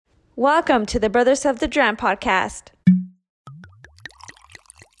Welcome to the Brothers of the Dram podcast.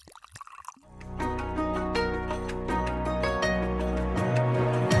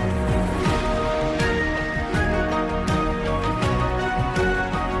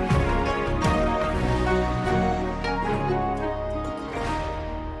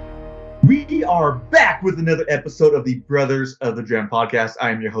 We are back with another episode of the Brothers of the Dram podcast.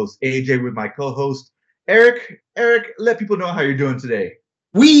 I am your host, AJ, with my co-host, Eric. Eric, let people know how you're doing today.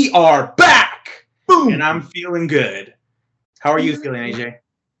 We are back! Boom! And I'm feeling good. How are you feeling, AJ?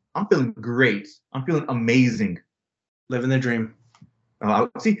 I'm feeling great. I'm feeling amazing. Living the dream.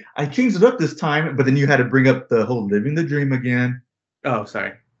 See, I changed it up this time, but then you had to bring up the whole living the dream again. Oh,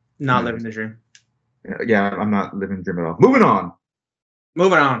 sorry. Not living the dream. Yeah, I'm not living the dream at all. Moving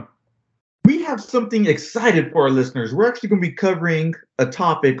on. We have something excited for our listeners. We're actually going to be covering a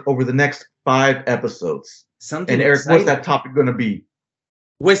topic over the next 5 episodes. Something And Eric, exciting. what's that topic going to be?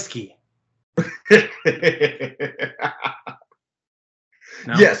 Whiskey. No?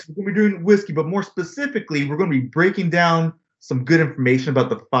 Yes, we're going to be doing whiskey, but more specifically, we're going to be breaking down some good information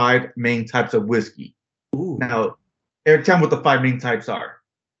about the 5 main types of whiskey. Ooh. Now, Eric, tell me what the 5 main types are.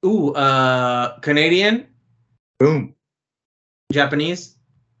 Ooh, Canadian, Boom, Japanese,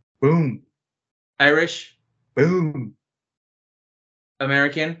 boom, Irish, boom.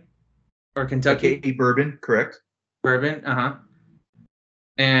 American, or Kentucky. Okay, bourbon, correct. Bourbon,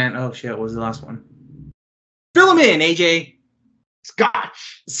 And, oh shit, what was the last one? Fill them in, AJ.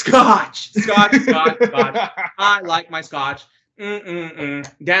 Scotch. Scotch. I like my scotch.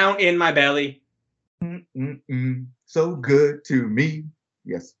 Down in my belly. So good to me.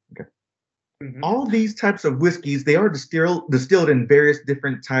 Yes, okay. Mm-hmm. All these types of whiskeys, they are distilled in various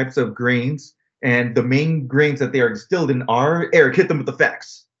different types of grains. And the main grains that they are distilled in are, Eric, hit them with the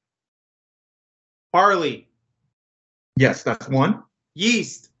facts. Barley. Yes, that's one.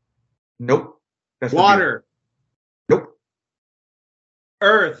 Yeast. Nope. That's Water. Nope.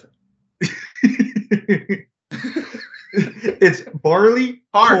 Earth. It's barley,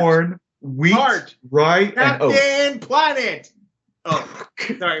 Heart. corn, wheat, Heart. rye, and oat. Captain Planet. Oh,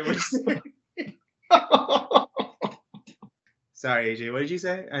 sorry. What did you say? Sorry, AJ. What did you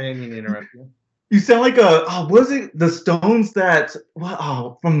say? I didn't mean to interrupt you. You sound like was it the Stones that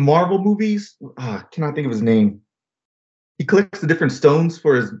from Marvel movies? Cannot think of his name. He collects the different stones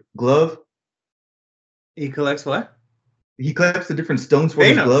for his glove. He collects what? He collects the different stones for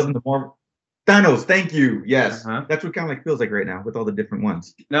his glove in the Marvel. Thanos, thank you. Yes, That's what it kind of like feels like right now with all the different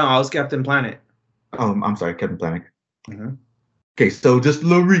ones. No, I was Captain Planet. Oh, I'm sorry, Captain Planet. Mm-hmm. Okay, so just a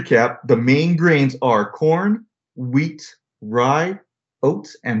little recap. The main grains are corn, wheat, rye,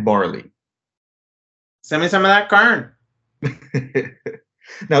 oats, and barley. Send me some of that corn.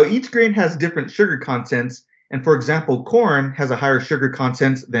 Now, each grain has different sugar contents. And for example, corn has a higher sugar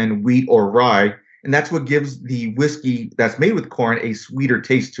content than wheat or rye. And that's what gives the whiskey that's made with corn a sweeter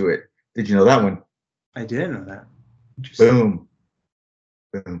taste to it. Did you know that one? I didn't know that. Boom.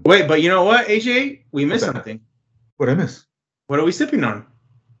 Wait, but you know what, AJ? We missed something. What'd I miss? What are we sipping on?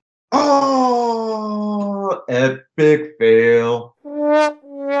 Oh, epic fail.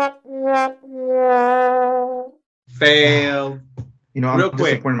 Fail. You know, I'm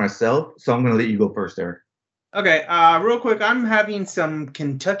disappointed myself, so I'm going to let you go first, Eric. Okay, real quick, I'm having some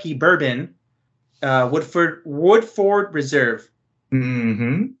Kentucky Bourbon, Woodford Reserve.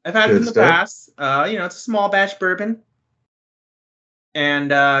 Mm-hmm. I've had it in the past. It's a small batch bourbon.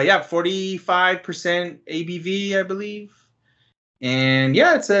 And, 45% ABV, I believe. And,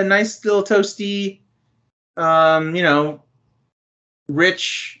 it's a nice little toasty,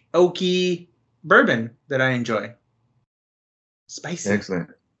 rich, oaky bourbon that I enjoy. Spicy. Excellent.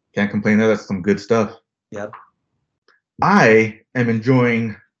 Can't complain there. That's some good stuff. Yep. I am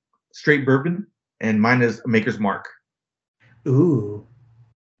enjoying straight bourbon, and mine is Makers Mark. Ooh.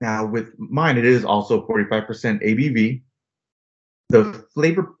 Now, with mine, it is also 45% ABV. The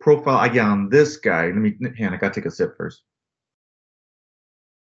flavor profile I get on this guy, I gotta take a sip first.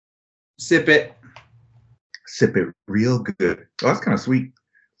 Sip it. Sip it real good. Oh, that's kind of sweet.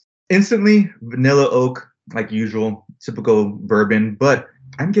 Instantly, vanilla oak, like usual, typical bourbon, but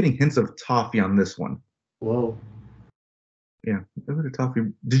I'm getting hints of toffee on this one. Whoa. Yeah, a little toffee.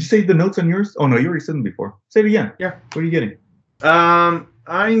 Did you say the notes on yours? Oh, no, you already said them before. Say it again. Yeah. What are you getting?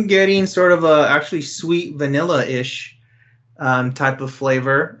 I'm getting sort of a actually sweet vanilla-ish type of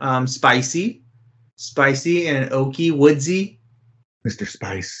flavor. Spicy and oaky, woodsy. Mr.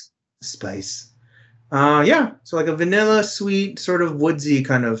 Spice. So like a vanilla, sweet, sort of woodsy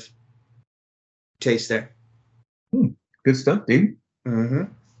kind of taste there. Good stuff, dude. Mm-hmm.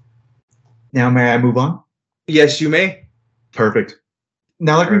 Now, may I move on? Yes, you may. Perfect.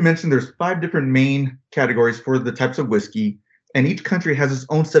 Now, like we mentioned, there's 5 different main categories for the types of whiskey, and each country has its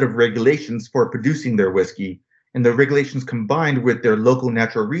own set of regulations for producing their whiskey. And the regulations combined with their local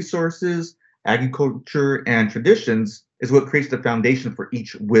natural resources, agriculture, and traditions is what creates the foundation for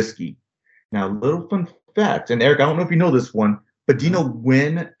each whiskey. Now, a little fun fact, and Eric, I don't know if you know this one, but do you know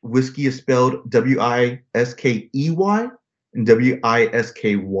when whiskey is spelled Wiskey and Wisky?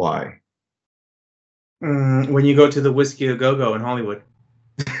 When you go to the Whiskey A Go Go in Hollywood,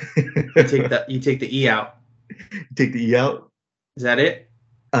 you take the E out. Take the E out? Is that it?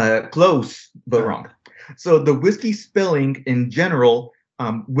 Close, but wrong. So the whiskey spelling in general,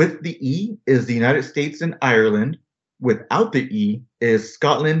 with the E is the United States and Ireland. Without the E is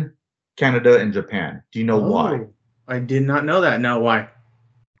Scotland, Canada, and Japan. Do you know why? I did not know that. No, why?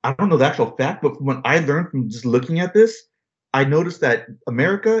 I don't know the actual fact, but from what I learned from just looking at this, I noticed that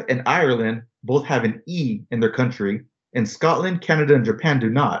America and Ireland both have an E in their country, and Scotland, Canada, and Japan do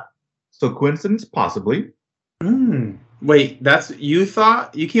not. So coincidence? Possibly. Wait, that's you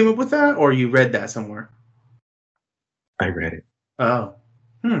thought you came up with that, or you read that somewhere? I read it. Oh.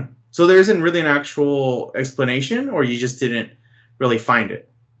 So there isn't really an actual explanation, or you just didn't really find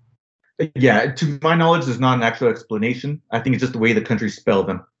it? Yeah, to my knowledge, there's not an actual explanation. I think it's just the way the countries spell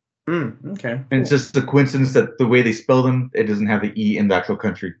them. Okay. And it's just a coincidence that the way they spell them, it doesn't have the E in the actual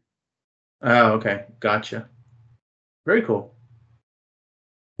country. Oh, okay. Gotcha. Very cool.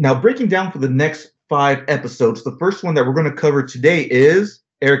 Now, breaking down for the next 5 episodes, the first one that we're going to cover today is,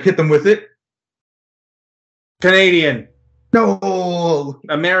 Eric, hit them with it. Canadian. No.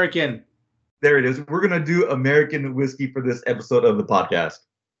 American. There it is. We're going to do American whiskey for this episode of the podcast.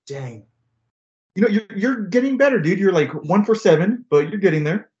 Dang. You know, you're getting better, dude. You're like 1 for 7, but you're getting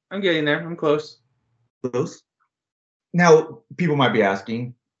there. I'm getting there. I'm close. Close. Now, people might be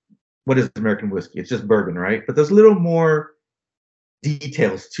asking, what is American whiskey? It's just bourbon, right? But there's a little more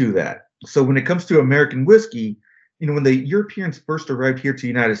details to that. So when it comes to American whiskey, you know, when the Europeans first arrived here to the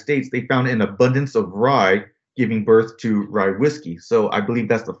United States, they found an abundance of rye, giving birth to rye whiskey. So I believe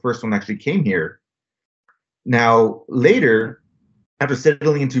that's the first one that actually came here. Now, later, after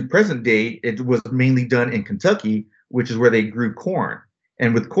settling into present day, it was mainly done in Kentucky, which is where they grew corn.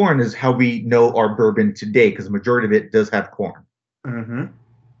 And with corn is how we know our bourbon today, because the majority of it does have corn.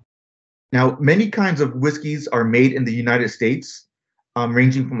 Now, many kinds of whiskeys are made in the United States,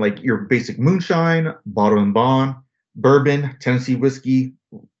 ranging from like your basic moonshine, bottle and bond, bourbon, Tennessee whiskey,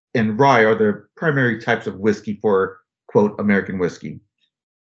 and rye are the primary types of whiskey for, quote, American whiskey.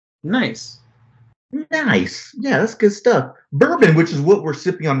 Nice. Yeah, that's good stuff. Bourbon, which is what we're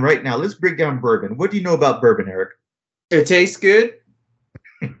sipping on right now. Let's break down bourbon. What do you know about bourbon, Eric? It tastes good.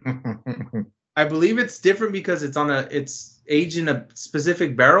 I believe it's different because it's aged in a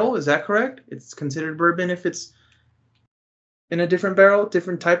specific barrel. Is that correct? It's considered bourbon if it's in a different barrel,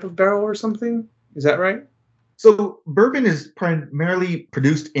 different type of barrel or something. Is that right? So bourbon is primarily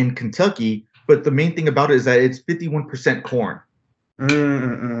produced in Kentucky, but the main thing about it is that it's 51% corn.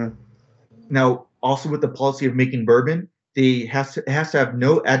 Now, also with the policy of making bourbon, it has to have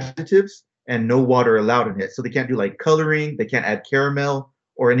no adjectives and no water allowed in it. So they can't do like coloring, they can't add caramel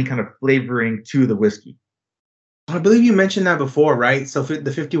or any kind of flavoring to the whiskey. I believe you mentioned that before, right? So the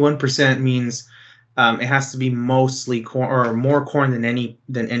 51% means it has to be mostly corn or more corn than any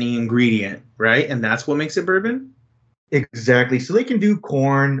ingredient, right? And that's what makes it bourbon? Exactly. So they can do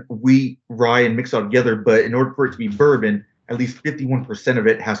corn, wheat, rye, and mix it all together, but in order for it to be bourbon, at least 51% of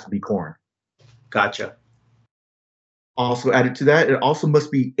it has to be corn. Gotcha. Also added to that, it also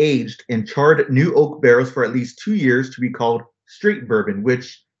must be aged in charred new oak barrels for at least 2 years to be called straight bourbon,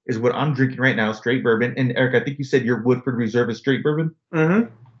 which is what I'm drinking right now, straight bourbon. And Eric, I think you said your Woodford Reserve is straight bourbon? So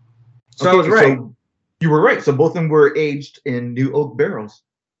okay, I was right. So you were right. So both of them were aged in new oak barrels.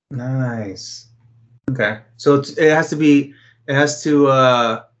 Nice. Okay. So it has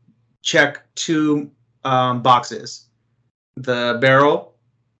to check 2 boxes. The barrel,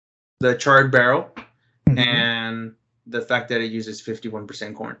 the charred barrel, and the fact that it uses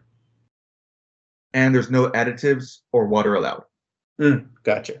 51% corn. And there's no additives or water allowed.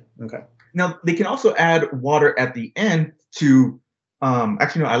 Gotcha. Okay. Now, they can also add water at the end to,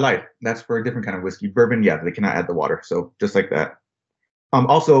 actually, no, I lied. That's for a different kind of whiskey. Bourbon, yeah, they cannot add the water. So just like that.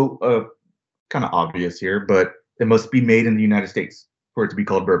 Also, kind of obvious here, but it must be made in the United States for it to be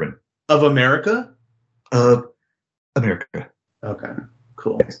called bourbon. Of America? Of America. Okay,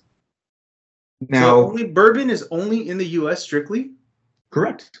 cool. Yes. Now, so bourbon is only in the U.S. strictly?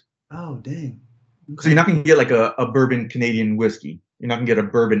 Correct. Oh, dang. Okay. So you're not going to get like a bourbon Canadian whiskey. You're not going to get a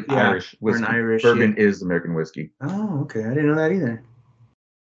bourbon Irish whiskey. Or an Irish, bourbon is American whiskey. Oh, okay. I didn't know that either.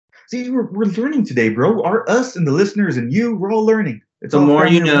 See, we're learning today, bro. Us and the listeners and you, we're all learning. It's The all more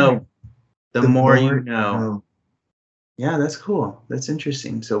you family know. oriented. The more you know. Yeah, that's cool. That's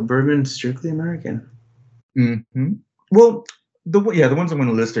interesting. So bourbon strictly American. Mm-hmm. Well, the ones I'm going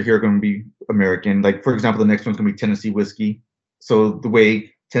to list are here are going to be American. Like, for example, the next one's going to be Tennessee whiskey. So the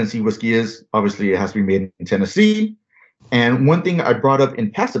way Tennessee whiskey is, obviously, it has to be made in Tennessee. And one thing I brought up in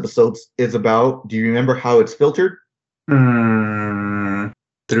past episodes is about, do you remember how it's filtered?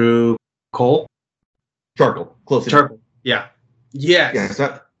 Through coal? Charcoal. Close enough. Charcoal. Yeah. Yes.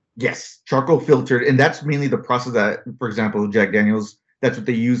 Yes, charcoal filtered. And that's mainly the process that, for example, Jack Daniels, that's what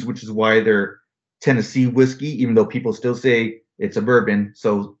they use, which is why they're Tennessee whiskey, even though people still say it's a bourbon.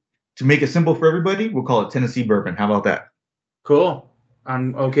 So to make it simple for everybody, we'll call it Tennessee bourbon. How about that? Cool.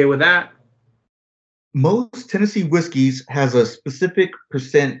 I'm okay with that. Most Tennessee whiskeys has a specific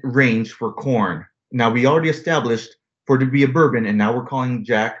percent range for corn. Now, we already established for it to be a bourbon, and now we're calling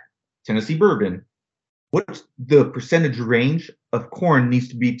Jack Tennessee bourbon. What's the percentage range of corn needs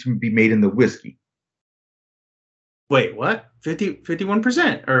to be made in the whiskey? Wait, what?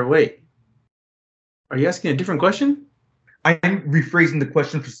 51%? Or wait. Are you asking a different question? I'm rephrasing the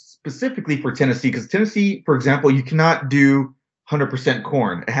question specifically for Tennessee, because Tennessee, for example, you cannot do 100%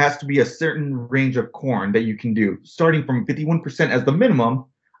 corn. It has to be a certain range of corn that you can do, starting from 51% as the minimum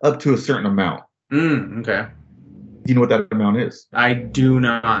up to a certain amount. Okay. Do you know what that amount is? I do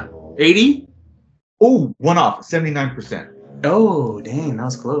not. 80? Oh, one off, 79%. Oh, dang, that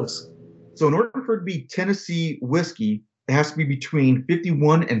was close. So in order for it to be Tennessee whiskey, it has to be between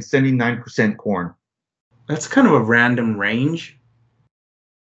 51 and 79% corn. That's kind of a random range.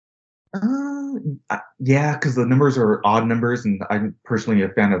 Yeah, because the numbers are odd numbers, and I'm personally a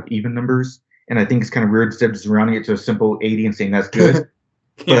fan of even numbers. And I think it's kind of weird instead of just rounding it to a simple 80 and saying that's good.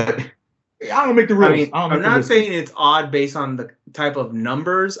 Yeah. But I don't make the rules. I mean, I'm not saying it's odd based on the type of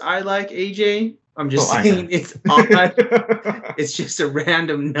numbers I like, AJ. I'm just saying it's odd. It's just a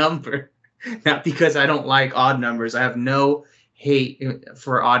random number. Not because I don't like odd numbers. I have no hate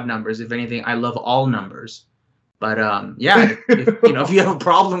for odd numbers. If anything, I love all numbers. But yeah, if you have a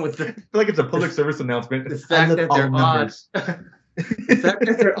problem with I feel like it's a public service announcement. The fact that they're odd. The fact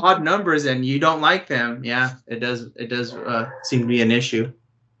that they're odd numbers and you don't like them, yeah, it does seem to be an issue.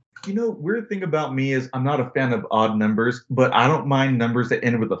 Weird thing about me is I'm not a fan of odd numbers, but I don't mind numbers that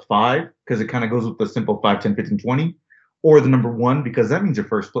end with a 5 because it kind of goes with the simple 5, 10, 15, 20, or the number 1 because that means you're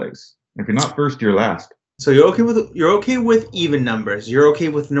first place. If you're not first, you're last. So you're okay with even numbers. You're okay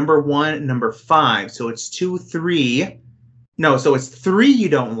with number 1, number 5. So it's 2, 3. No, so it's 3 you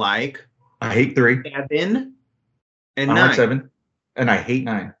don't like. I hate 3. 7 and 9. I like 7, and I hate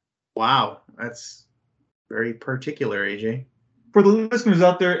 9. Wow, that's very particular, AJ. For the listeners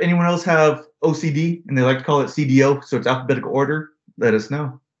out there, anyone else have OCD and they like to call it CDO, so it's alphabetical order? Let us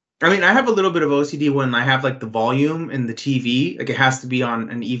know. I mean, I have a little bit of OCD when I have like the volume in the TV, like it has to be on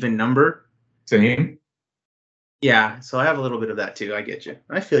an even number. Same. Yeah, so I have a little bit of that too. I get you.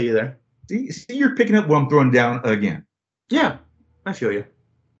 I feel you there. See, you're picking up what I'm throwing down again. Yeah, I feel you.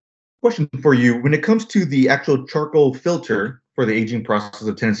 Question for you. When it comes to the actual charcoal filter for the aging process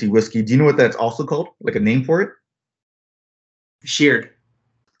of Tennessee whiskey, do you know what that's also called? Like a name for it? Sheared.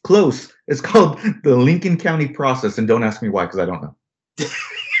 Close. It's called the Lincoln County process, and don't ask me why, because I don't know.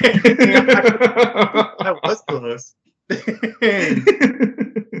 That was close.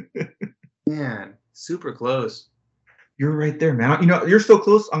 Man, super close. You're right there, man. You're so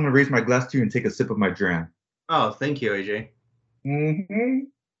close. I'm gonna raise my glass to you and take a sip of my dram. Oh, thank you, AJ.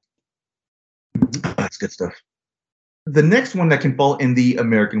 That's good stuff. The next one that can fall in the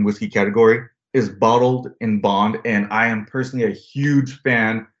American whiskey category is bottled in bond, and I am personally a huge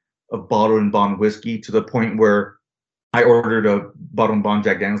fan of bottled in bond whiskey to the point where I ordered a bottled in bond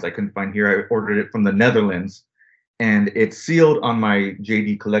Jack Daniels I couldn't find here. I ordered it from the Netherlands, and it's sealed on my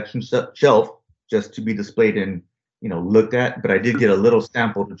JD collection shelf just to be displayed and looked at. But I did get a little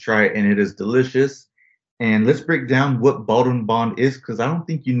sample to try it, and it is delicious. And let's break down what bottled in bond is, because I don't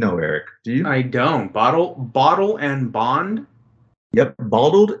think you know, Eric. Do you? I don't. Bottle and bond? Yep,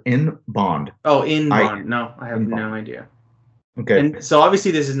 bottled in bond. Oh, in bond. No, I have no idea. Okay. And so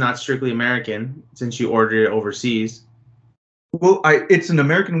obviously this is not strictly American since you ordered it overseas. Well, it's an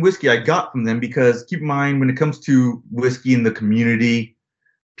American whiskey I got from them because keep in mind, when it comes to whiskey in the community,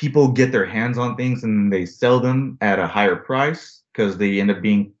 people get their hands on things and they sell them at a higher price because they end up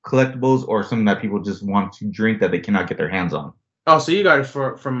being collectibles or something that people just want to drink that they cannot get their hands on. Oh, so you got it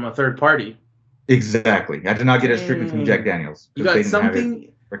from a third party. Exactly. I did not get it strictly from Jack Daniels. You got something.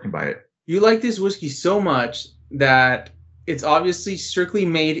 I can buy it. You like this whiskey so much that it's obviously strictly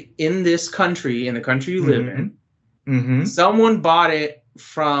made in this country, in the country you live in. Mm-hmm. Someone bought it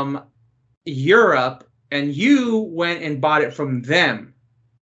from Europe and you went and bought it from them.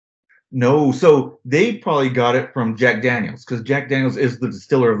 No, so they probably got it from Jack Daniels because Jack Daniels is the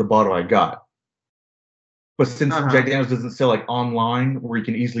distiller of the bottle I got. But since Jack Daniels doesn't sell like online where you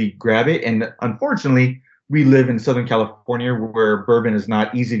can easily grab it, and unfortunately, we live in Southern California where bourbon is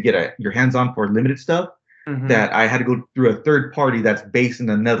not easy to get your hands on for limited stuff, that I had to go through a third party that's based in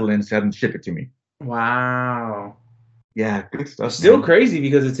the Netherlands to have them ship it to me. Wow. Yeah, good stuff. Still crazy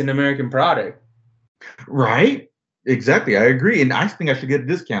because it's an American product. Right? Exactly. I agree. And I think I should get a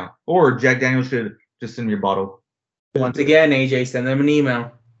discount. Or Jack Daniels should just send me a bottle. Once again, AJ, send them an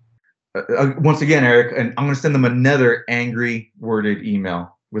email. Once again, Eric, and I'm going to send them another angry worded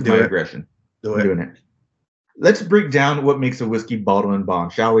email with my aggression. I'm doing it. Let's break down what makes a whiskey bottle and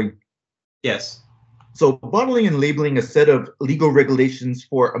bond, shall we? Yes. So bottling and labeling a set of legal regulations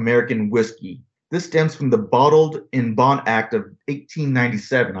for American whiskey. This stems from the Bottled in Bond Act of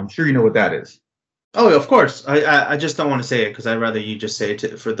 1897. I'm sure you know what that is. Oh, of course. I just don't want to say it because I'd rather you just say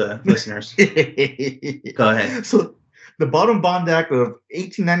it for the listeners. Go ahead. So the Bottled in Bond Act of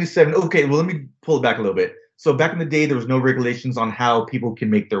 1897. Okay, well, let me pull it back a little bit. So back in the day, there was no regulations on how people can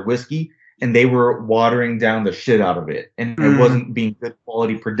make their whiskey, and they were watering down the shit out of it. And it wasn't being good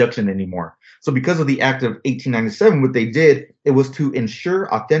quality production anymore. So because of the Act of 1897, what they did, it was to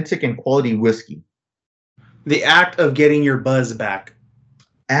ensure authentic and quality whiskey. The act of getting your buzz back.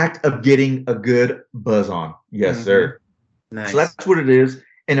 Act of getting a good buzz on. Yes, sir. Nice. So that's what it is.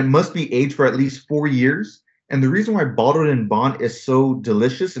 And it must be aged for at least 4 years. And the reason why Bottled in Bond is so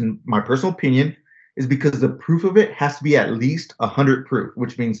delicious, in my personal opinion, is because the proof of it has to be at least 100 proof,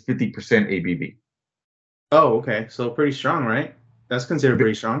 which means 50% ABV. Oh, okay. So pretty strong, right? That's considered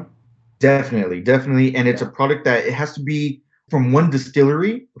pretty strong. Definitely. And it's a product that it has to be from one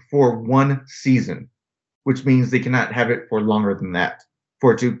distillery for 1 season, which means they cannot have it for longer than that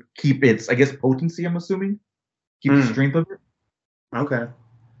for it to keep its, I guess, potency, I'm assuming. Keep the strength of it. Okay. A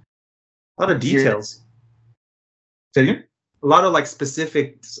lot of details. Say again? A lot of like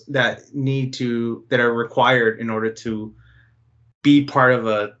specifics that are required in order to be part of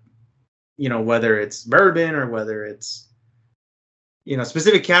a, whether it's bourbon or whether it's,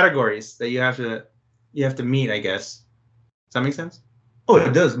 specific categories that you have to meet, I guess. Does that make sense? Oh,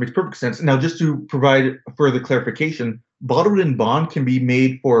 it does. It makes perfect sense. Now, just to provide further clarification, Bottled in Bond can be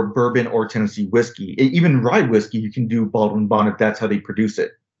made for bourbon or Tennessee whiskey. Even rye whiskey, you can do Bottled in Bond if that's how they produce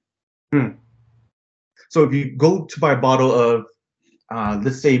it. So if you go to buy a bottle of,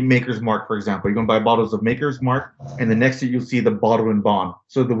 let's say Makers Mark, for example, you're going to buy bottles of Makers Mark, and the next year you'll see the Bottled in Bond.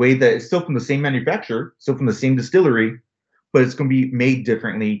 So the way that it's still from the same manufacturer, still from the same distillery, but it's going to be made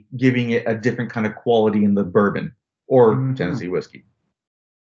differently, giving it a different kind of quality in the bourbon or Tennessee whiskey.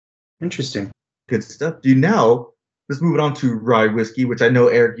 Interesting. Good stuff. Let's move it on to rye whiskey, which I know,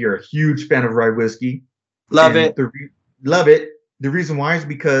 Eric, you're a huge fan of rye whiskey. Love it. Love it. The reason why is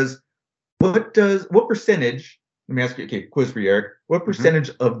because what percentage, let me ask you, okay, quiz for you, Eric. What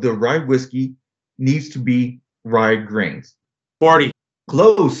percentage of the rye whiskey needs to be rye grains? 40.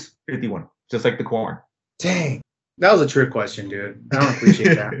 Close. 51. Just like the corn. Dang. That was a trick question, dude. I don't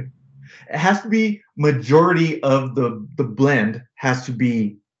appreciate that. It has to be majority of the blend has to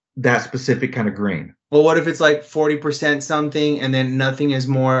be that specific kind of grain. Well, what if it's like 40% something and then nothing is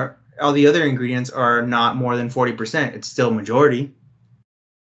more, all the other ingredients are not more than 40%? It's still majority.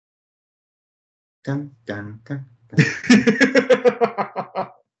 Dun, dun, dun, dun.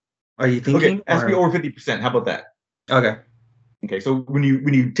 Are you thinking? Okay, has to be over 50%. How about that? Okay. So when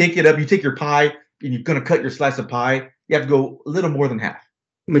you take it up, you take your pie and you're gonna cut your slice of pie, you have to go a little more than half.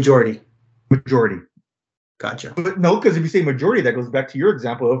 Majority. Gotcha. But no, because if you say majority, that goes back to your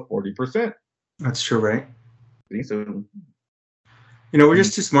example of 40%. That's true, right? So, we're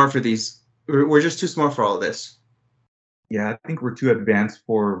just too smart for these. We're just too smart for all of this. Yeah, I think we're too advanced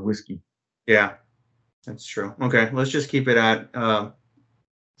for whiskey. Yeah, that's true. Okay, let's just keep it at 50%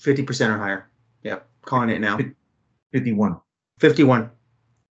 or higher. Yep, calling it now. 51. 51.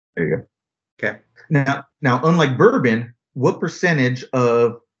 There you go. Okay. Now, unlike bourbon, what percentage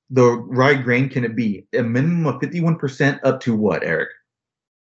of the rye grain can it be? A minimum of 51% up to what, Eric?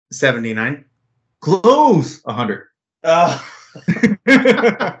 79. Close. 100.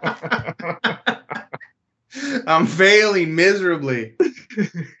 I'm failing miserably.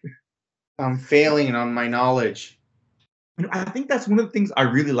 I'm failing on my knowledge. I think that's one of the things I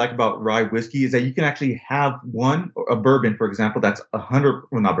really like about rye whiskey is that you can actually have a bourbon, for example, that's 100.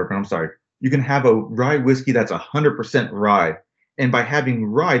 Well, not bourbon. I'm sorry. You can have a rye whiskey that's 100% rye. And by having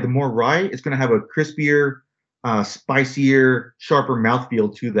rye, the more rye, it's going to have a crispier, spicier, sharper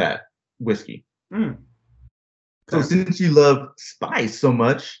mouthfeel to that whiskey. Okay. So since you love spice so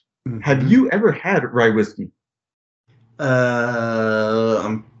much, Have you ever had rye whiskey?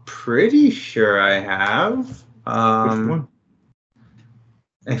 I'm pretty sure I have. Which one?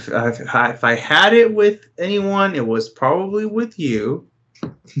 If I had it with anyone, it was probably with you.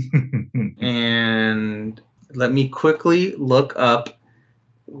 And let me quickly look up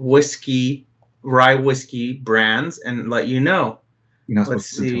rye whiskey brands and let you know. You're not Let's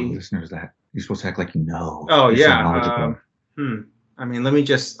supposed to tell see. listeners that. You're supposed to act like you know. Oh, You're so yeah. knowledgeable. I mean, let me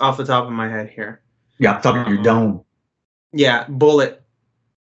just off the top of my head here. Yeah, off the top of your dome. Yeah, Bullet.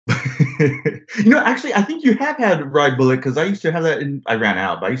 Actually, I think you have had rye bullet because I used to have that I ran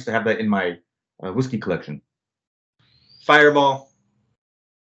out, but I used to have that in my whiskey collection. Fireball.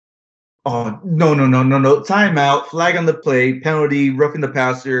 Oh, no. Time out, flag on the play, penalty, roughing the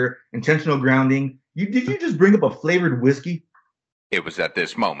passer, intentional grounding. Did you just bring up a flavored whiskey? It was at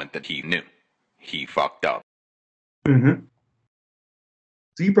this moment that he knew. He fucked up. Mm-hmm.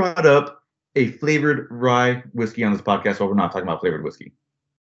 So you brought up a flavored rye whiskey on this podcast, but we're not talking about flavored whiskey.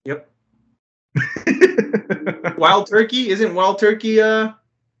 Yep. Wild Turkey? Isn't Wild Turkey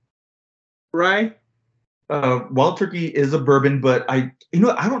rye? Wild Turkey is a bourbon, but I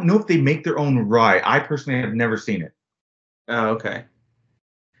don't know if they make their own rye. I personally have never seen it. Oh, okay.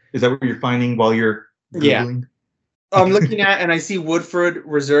 Is that what you're finding while you're Googling? Yeah. I'm looking at, and I see Woodford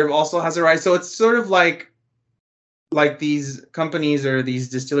Reserve also has a rye. So it's sort of like these companies or these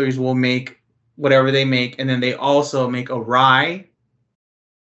distilleries will make whatever they make, and then they also make a rye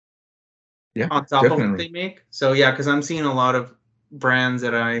on top of what they make. So yeah, because I'm seeing a lot of brands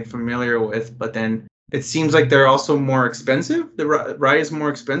that I'm familiar with, but then it seems like they're also more expensive. The rye is more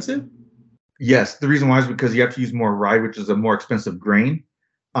expensive. Yes, the reason why is because you have to use more rye, which is a more expensive grain.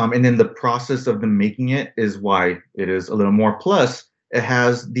 And then the process of them making it is why it is a little more. Plus, it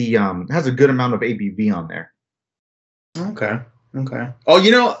has a good amount of ABV on there. Okay.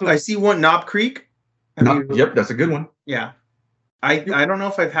 Oh, I see one Knob Creek. Yep, that's a good one. Yeah. I don't know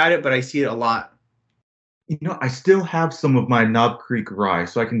if I've had it, but I see it a lot. I still have some of my Knob Creek rye,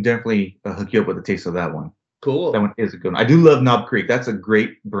 so I can definitely hook you up with a taste of that one. Cool. That one is a good one. I do love Knob Creek. That's a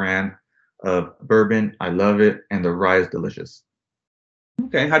great brand of bourbon. I love it, and the rye is delicious.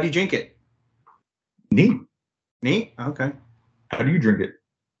 Okay, how do you drink it? Neat. Okay. How do you drink it?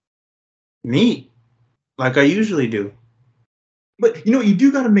 Neat. Like I usually do. But, you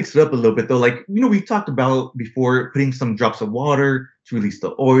do got to mix it up a little bit, though. Like, we talked about before putting some drops of water to release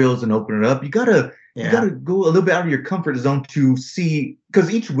the oils and open it up. You got to go a little bit out of your comfort zone to see,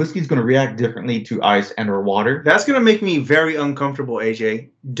 because each whiskey is going to react differently to ice and or water. That's going to make me very uncomfortable, AJ.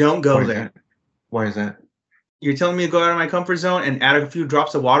 Don't go there. Why is that? You're telling me to go out of my comfort zone and add a few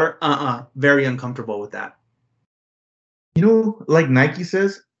drops of water? Very uncomfortable with that. Like Nike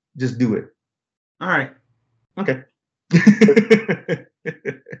says, just do it. All right. Okay.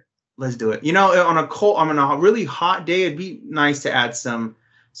 Let's do it. On a really hot day, it'd be nice to add some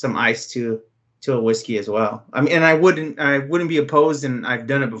ice to a whiskey as well. I mean, and I wouldn't be opposed, and I've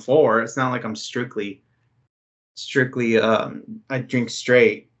done it before. It's not like I'm strictly I drink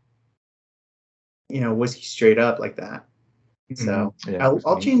straight, whiskey straight up like that. So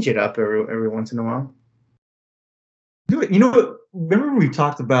I'll change it up every once in a while. Do it. Remember we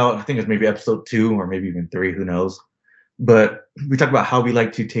talked about, I think it was maybe episode 2 or maybe even 3, who knows? But we talked about how we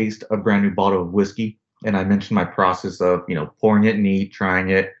like to taste a brand new bottle of whiskey. And I mentioned my process of, pouring it neat, trying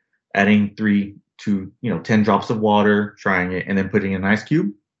it, adding 3 to 10 drops of water, trying it, and then putting in an ice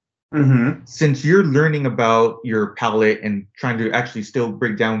cube. Mm-hmm. Since you're learning about your palate and trying to actually still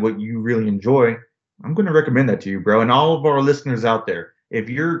break down what you really enjoy, I'm going to recommend that to you, bro. And all of our listeners out there, if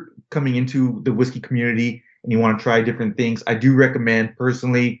you're coming into the whiskey community and you want to try different things, I do recommend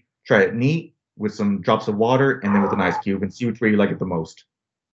personally try it neat with some drops of water and then with an ice cube and see which way you like it the most.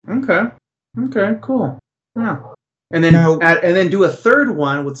 Okay, cool. Yeah. And then do a third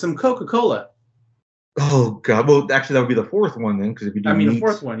one with some Coca-Cola. Oh God! Well, actually, that would be the fourth one then, because if you do the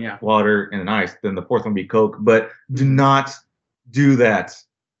fourth one, yeah, water and an ice, then the fourth one would be Coke. But do not do that.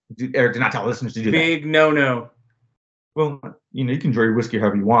 Do not tell listeners to do that. Big no. Well, you can enjoy your whiskey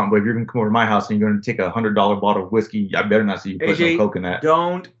however you want, but if you're going to come over to my house and you're going to take $100 bottle of whiskey, I better not see you put no Coke in that.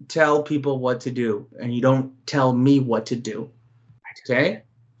 Don't tell people what to do, and you don't tell me what to do. Okay?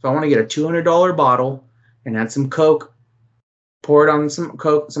 If I want to get a $200 bottle and add some Coke, pour it on some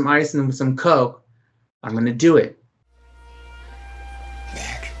Coke, some ice, and some Coke, I'm going to do it.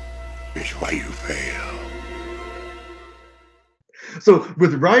 That is why you fail. So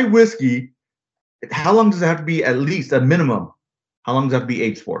with rye whiskey, how long does it have to be, at least a minimum? How long does it have to be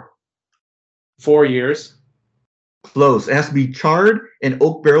aged for? 4 years. Close. It has to be charred in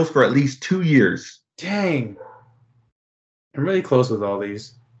oak barrels for at least 2 years. Dang. I'm really close with all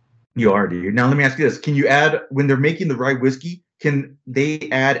these. You are, dude. Now let me ask you this: can you add when they're making the rye whiskey? Can they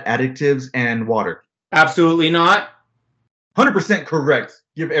add additives and water? Absolutely not. 100% correct.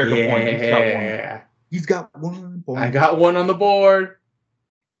 Give Eric a point. He's got one. Yeah. He's got 1 point. I got one on the board.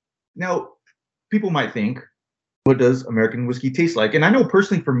 Now, people might think, what does American whiskey taste like? And I know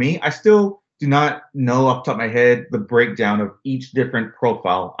personally for me, I still do not know off the top of my head the breakdown of each different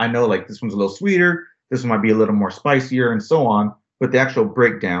profile. I know like this one's a little sweeter, this one might be a little more spicier, and so on. But the actual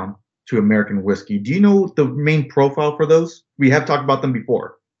breakdown to American whiskey, do you know the main profile for those? We have talked about them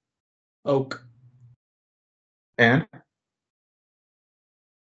before. Oak. And?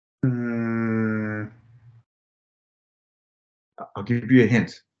 I'll give you a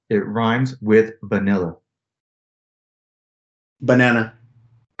hint. It rhymes with vanilla. Banana.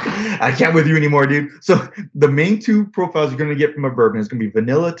 I can't with you anymore, dude. So the main two profiles you're going to get from a bourbon is going to be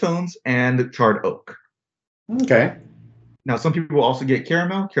vanilla tones and charred oak. Okay. Now, some people also get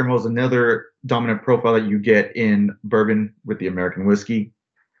caramel. Caramel is another dominant profile that you get in bourbon with the American whiskey.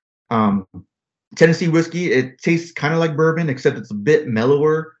 Tennessee whiskey, it tastes kind of like bourbon, except it's a bit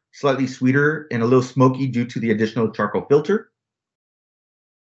mellower, slightly sweeter, and a little smoky due to the additional charcoal filter.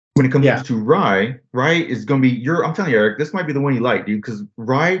 When it comes to rye is going to be I'm telling you, Eric, this might be the one you like, dude, because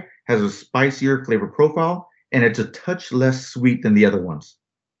rye has a spicier flavor profile and it's a touch less sweet than the other ones.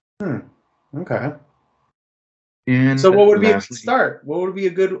 Okay. And so what would be a good start? What would be a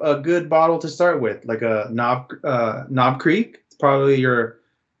good bottle to start with? Like a Knob Creek? It's probably your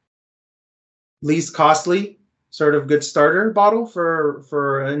least costly sort of good starter bottle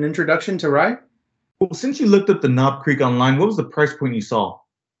for an introduction to rye. Well, since you looked up the Knob Creek online, what was the price point you saw?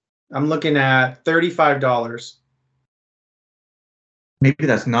 I'm looking at $35. Maybe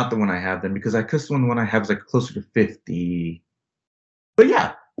that's not the one I have then, because I guess the one I have is like closer to 50. But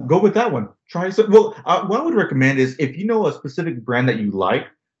yeah, go with that one. Try some. Well, what I would recommend is if you know a specific brand that you like,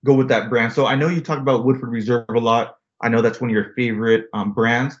 go with that brand. So I know you talk about Woodford Reserve a lot. I know that's one of your favorite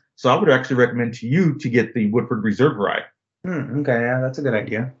brands. So I would actually recommend to you to get the Woodford Reserve rye. Okay, yeah, that's a good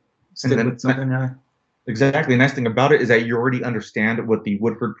idea. Stick with something, yeah. Exactly. The nice thing about it is that you already understand what the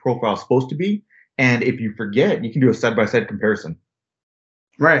Woodford profile is supposed to be. And if you forget, you can do a side-by-side comparison.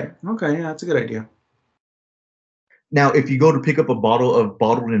 Right. Okay, yeah, that's a good idea. Now, if you go to pick up a bottle of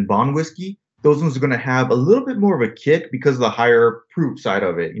bottled and bond whiskey, those ones are going to have a little bit more of a kick because of the higher proof side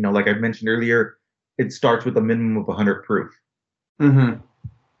of it. You know, like I mentioned earlier, it starts with a minimum of 100 proof.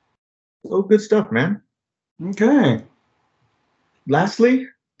 So good stuff, man. Okay. Lastly,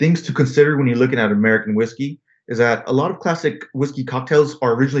 things to consider when you're looking at American whiskey is that a lot of classic whiskey cocktails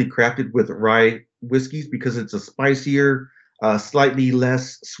are originally crafted with rye whiskeys because it's a spicier, slightly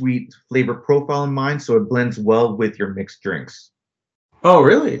less sweet flavor profile in mind, so it blends well with your mixed drinks. Oh,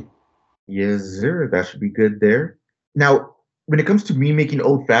 really? Yes, sir. That should be good there. Now, when it comes to me making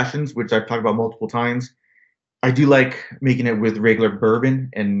old fashions, which I've talked about multiple times, I do like making it with regular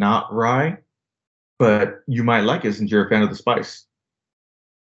bourbon and not rye, but you might like it since you're a fan of the spice.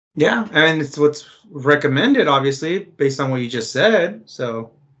 Yeah, and it's what's recommended, obviously, based on what you just said.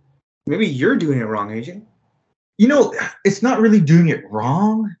 So maybe you're doing it wrong, AJ. You know, it's not really doing it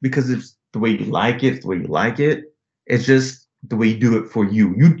wrong because it's the way you like it. It's the way you like it. It's just the way you do it for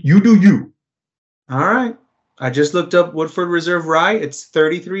you. You do you. All right. I just looked up Woodford Reserve Rye. It's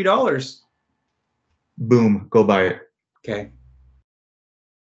 $33. Boom. Go buy it. Okay.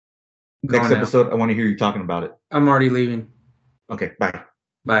 Next episode, I want to hear you talking about it. I'm already leaving. Okay. Bye.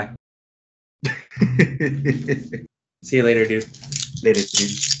 Bye. See you later, dude. Later,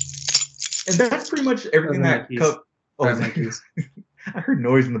 dude. And that's pretty much everything that. I heard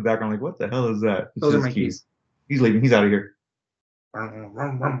noise in the background. Like, what the hell is that? Those are my keys. He's leaving. He's out of here. I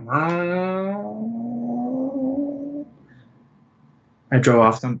drove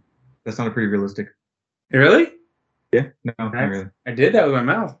off. That sounded pretty realistic. Really? Yeah. No, not really. I did that with my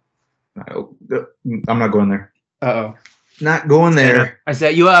mouth. I'm not going there. Uh-oh. Not going there. I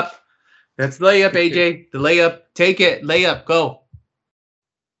set you up. That's the layup, AJ. The layup. Take it. Layup. Go.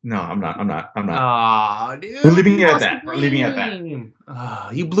 No, I'm not. Aw, dude. We're leaving it at that. We're leaving it at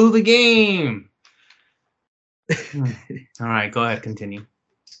that. You blew the game. All right, go ahead. Continue.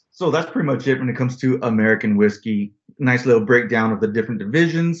 So that's pretty much it when it comes to American whiskey. Nice little breakdown of the different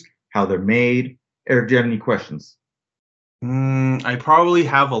divisions, how they're made. Eric, do you have any questions? I probably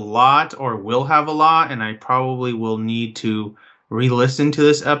have a lot or will have a lot, and I probably will need to re-listen to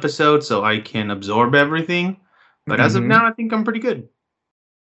this episode so I can absorb everything. But as of now, I think I'm pretty good.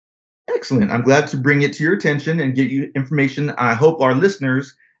 Excellent. I'm glad to bring it to your attention and get you information. I hope our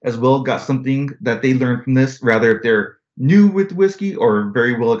listeners as well got something that they learned from this, rather if they're new with whiskey or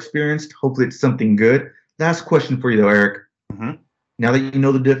very well experienced. Hopefully it's something good. Last question for you though, Eric. Now that you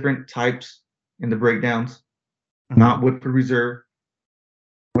know the different types and the breakdowns, not Woodford Reserve,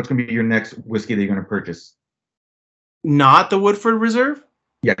 what's going to be your next whiskey that you're going to purchase? Not the Woodford Reserve?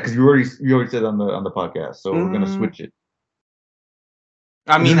 Yeah, because you already said on the podcast, so we're going to switch it.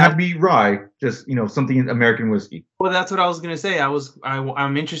 I mean, it doesn't have to be rye, just something American whiskey. Well, that's what I was going to say.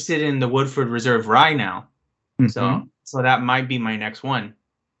 I'm interested in the Woodford Reserve Rye now. Mm-hmm. So that might be my next one.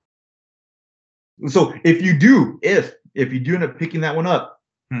 So if you do end up picking that one up,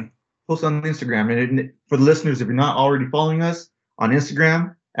 post on Instagram. And for the listeners, if you're not already following us on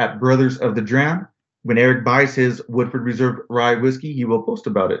Instagram at Brothers of the Dram, when Eric buys his Woodford Reserve Rye whiskey, he will post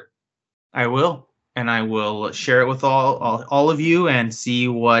about it. I will, and I will share it with all of you and see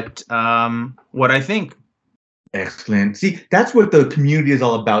what I think. Excellent. See, that's what the community is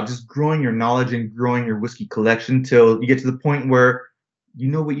all about, just growing your knowledge and growing your whiskey collection till you get to the point where you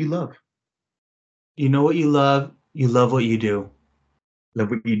know what you love. You know what you love what you do.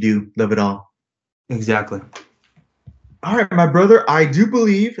 Love what you do, love it all. Exactly. All right, my brother, I do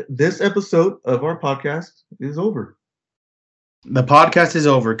believe this episode of our podcast is over. The podcast is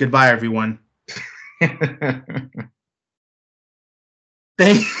over. Goodbye, everyone.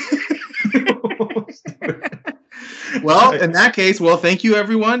 Well, in that case, thank you,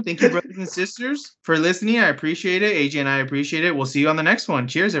 everyone. Thank you, brothers and sisters, for listening. I appreciate it. AJ and I appreciate it. We'll see you on the next one.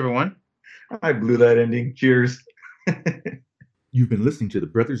 Cheers, everyone. I blew that ending. Cheers. You've been listening to the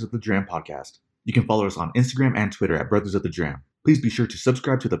Brothers of the Dram podcast. You can follow us on Instagram and Twitter at Brothers of the Dram. Please be sure to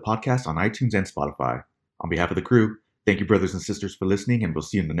subscribe to the podcast on iTunes and Spotify. On behalf of the crew, thank you, brothers and sisters, for listening, and we'll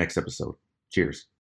see you in the next episode. Cheers.